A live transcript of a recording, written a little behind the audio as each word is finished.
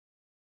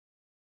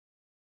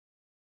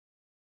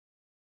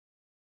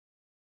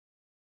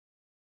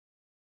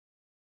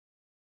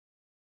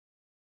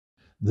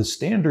The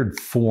standard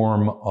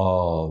form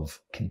of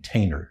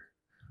container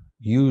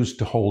used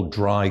to hold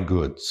dry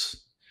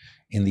goods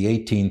in the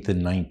 18th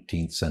and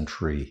 19th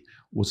century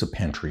was a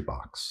pantry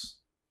box.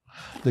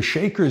 The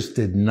Shakers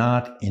did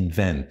not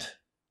invent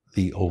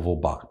the oval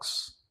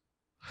box.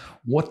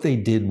 What they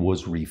did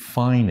was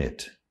refine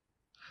it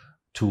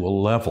to a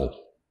level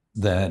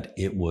that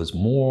it was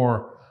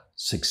more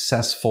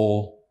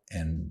successful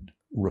and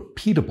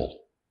repeatable.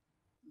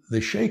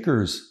 The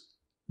Shakers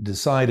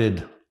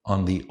decided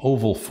on the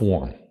oval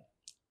form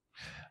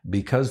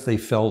because they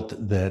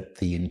felt that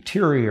the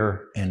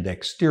interior and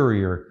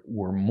exterior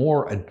were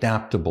more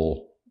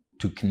adaptable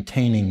to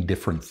containing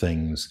different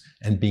things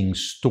and being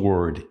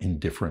stored in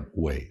different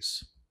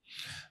ways.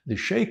 The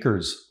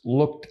Shakers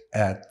looked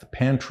at the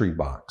pantry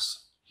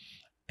box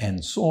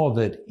and saw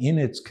that in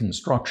its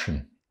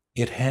construction,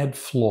 it had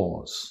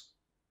flaws.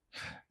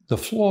 The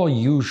flaw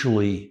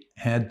usually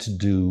had to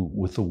do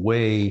with the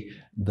way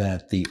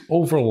that the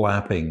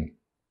overlapping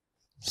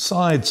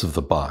sides of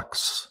the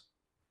box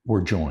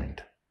were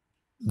joined.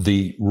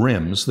 The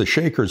rims, the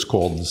Shakers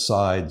called the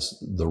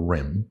sides the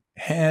rim,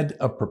 had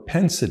a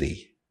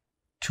propensity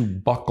to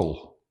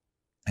buckle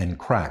and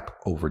crack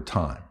over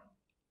time.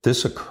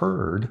 This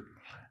occurred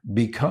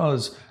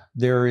because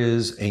there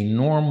is a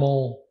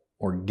normal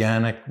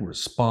organic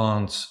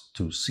response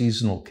to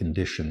seasonal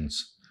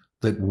conditions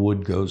that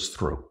wood goes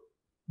through.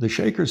 The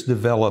Shakers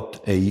developed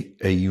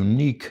a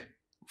unique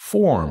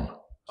form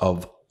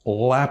of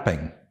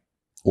lapping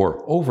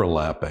or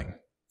overlapping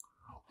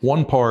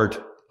one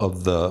part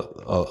of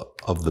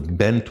the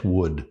bent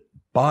wood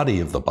body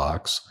of the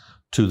box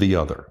to the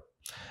other.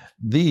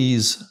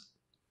 These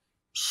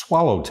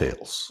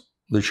swallowtails,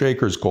 the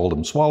Shakers called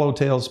them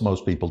swallowtails,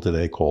 most people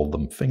today call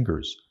them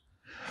fingers,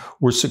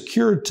 were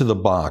secured to the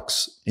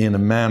box in a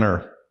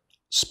manner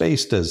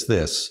spaced as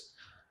this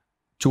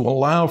to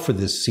allow for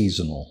this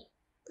seasonal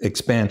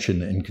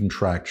expansion and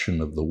contraction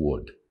of the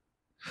wood.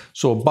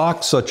 So a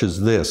box such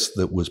as this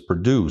that was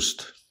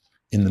produced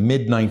in the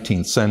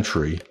mid-19th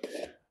century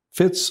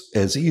fits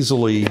as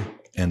easily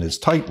and as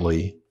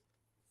tightly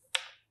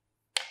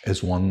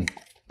as one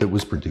that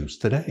was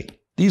produced today.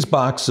 These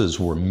boxes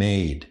were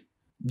made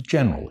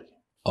generally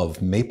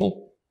of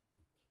maple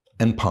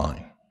and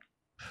pine,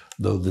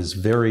 though this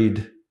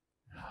varied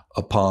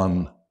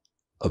upon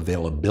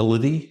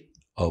availability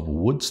of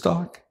wood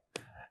stock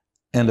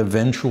and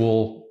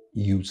eventual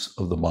use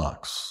of the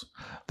box.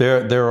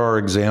 There are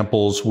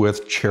examples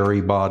with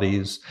cherry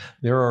bodies.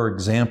 There are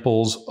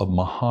examples of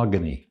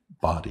mahogany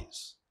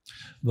bodies.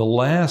 The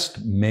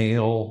last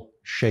male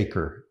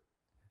Shaker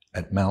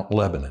at Mount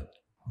Lebanon,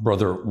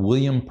 Brother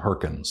William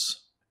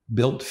Perkins,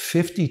 built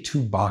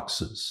 52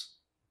 boxes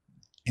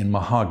in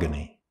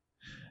mahogany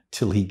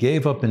till he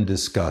gave up in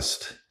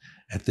disgust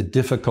at the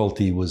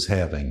difficulty he was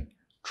having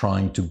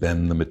trying to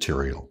bend the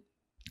material.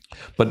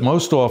 But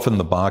most often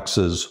the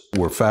boxes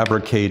were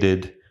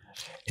fabricated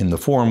in the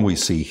form we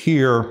see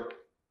here.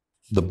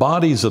 The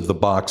bodies of the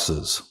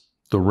boxes,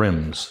 the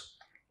rims,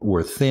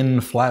 were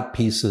thin, flat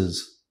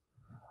pieces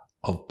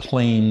of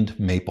planed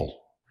maple.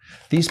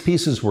 These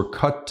pieces were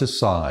cut to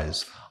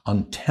size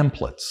on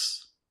templates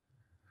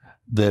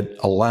that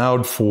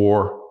allowed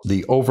for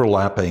the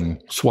overlapping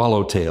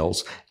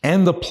swallowtails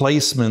and the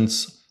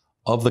placements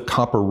of the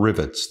copper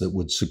rivets that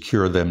would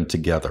secure them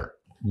together.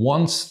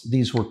 Once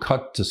these were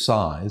cut to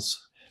size,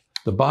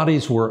 the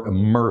bodies were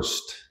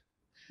immersed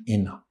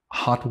in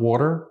hot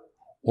water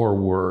or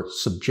were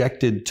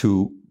subjected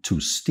to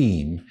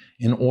steam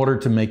in order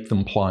to make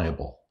them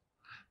pliable.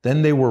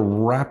 Then they were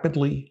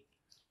rapidly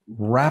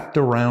wrapped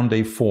around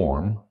a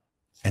form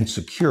and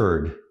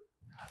secured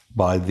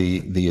by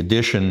the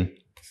addition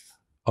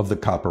of the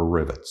copper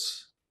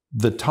rivets.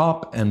 The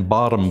top and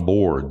bottom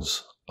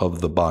boards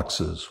of the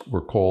boxes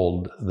were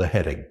called the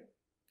heading.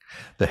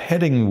 The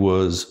heading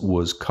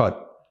was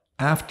cut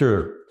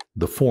after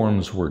the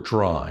forms were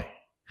dry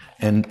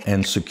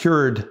and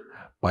secured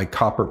by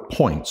copper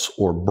points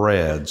or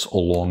brads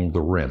along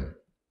the rim.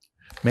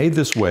 Made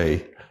this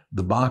way,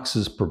 the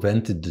boxes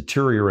prevented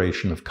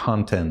deterioration of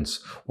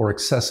contents or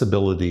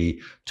accessibility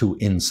to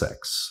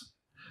insects.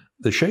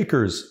 The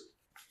Shakers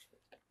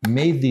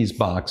made these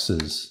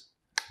boxes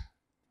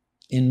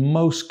in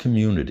most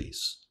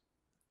communities,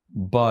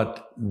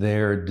 but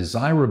their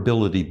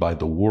desirability by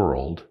the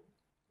world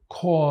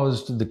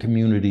caused the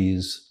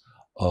communities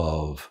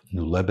of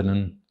New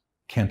Lebanon,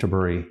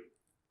 Canterbury,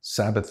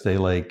 Sabbath Day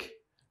Lake,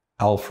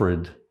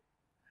 Alfred,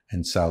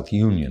 and South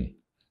Union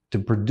to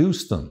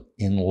produce them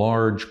in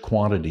large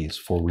quantities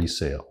for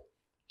resale.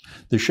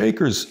 The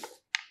Shakers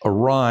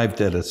arrived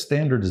at a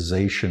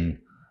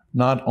standardization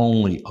not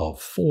only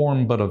of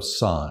form but of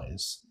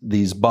size.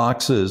 These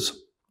boxes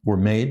were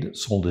made,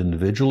 sold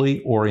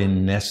individually or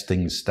in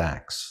nesting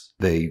stacks.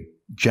 They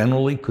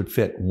generally could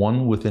fit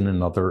one within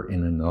another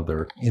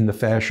in the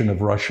fashion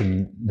of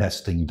Russian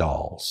nesting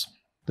dolls.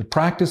 The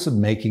practice of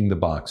making the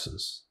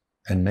boxes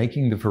and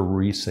making them for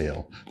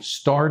resale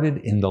started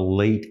in the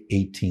late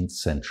 18th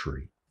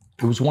century.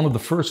 It was one of the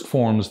first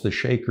forms the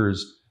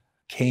Shakers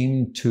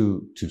came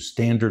to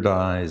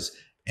standardize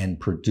and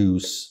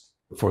produce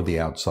for the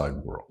outside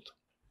world.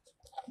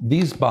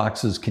 These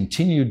boxes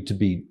continued to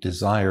be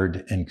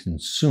desired and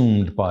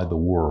consumed by the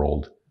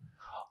world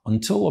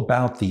until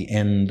about the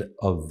end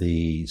of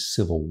the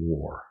Civil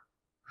War,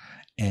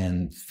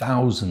 and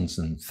thousands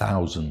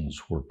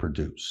were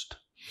produced.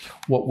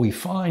 What we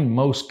find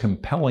most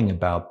compelling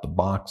about the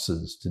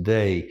boxes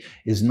today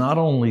is not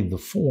only the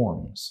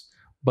forms,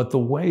 but the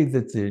way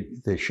that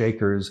the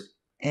Shakers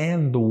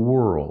and the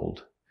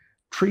world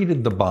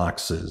treated the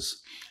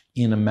boxes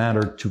in a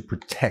manner to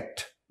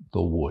protect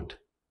the wood.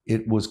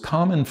 It was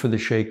common for the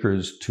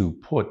Shakers to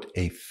put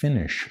a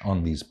finish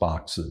on these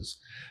boxes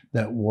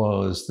that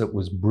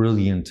was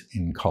brilliant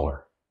in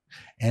color.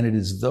 And it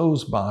is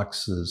those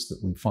boxes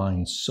that we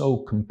find so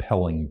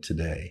compelling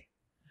today,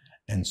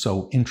 and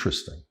so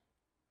interesting,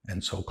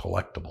 and so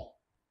collectible.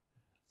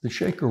 The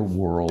Shaker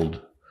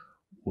world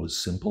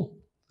was simple.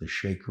 The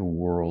Shaker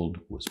world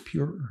was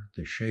pure.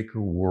 The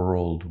Shaker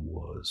world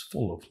was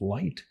full of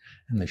light.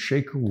 And the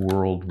Shaker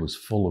world was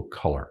full of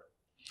color.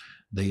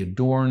 They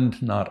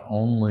adorned not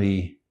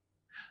only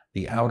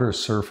the outer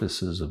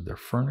surfaces of their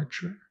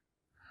furniture,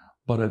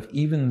 but of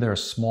even their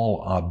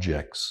small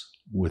objects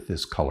with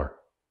this color.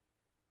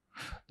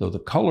 Though the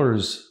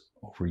colors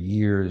over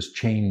years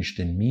changed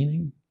in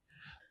meaning,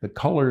 the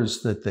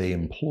colors that they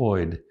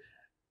employed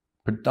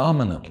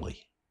predominantly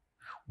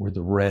were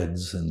the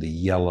reds and the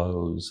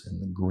yellows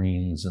and the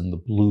greens and the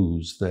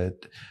blues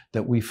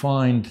that we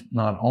find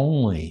not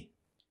only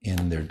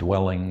in their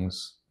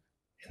dwellings,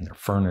 in their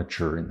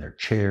furniture, in their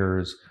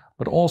chairs,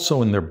 but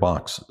also in their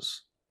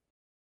boxes.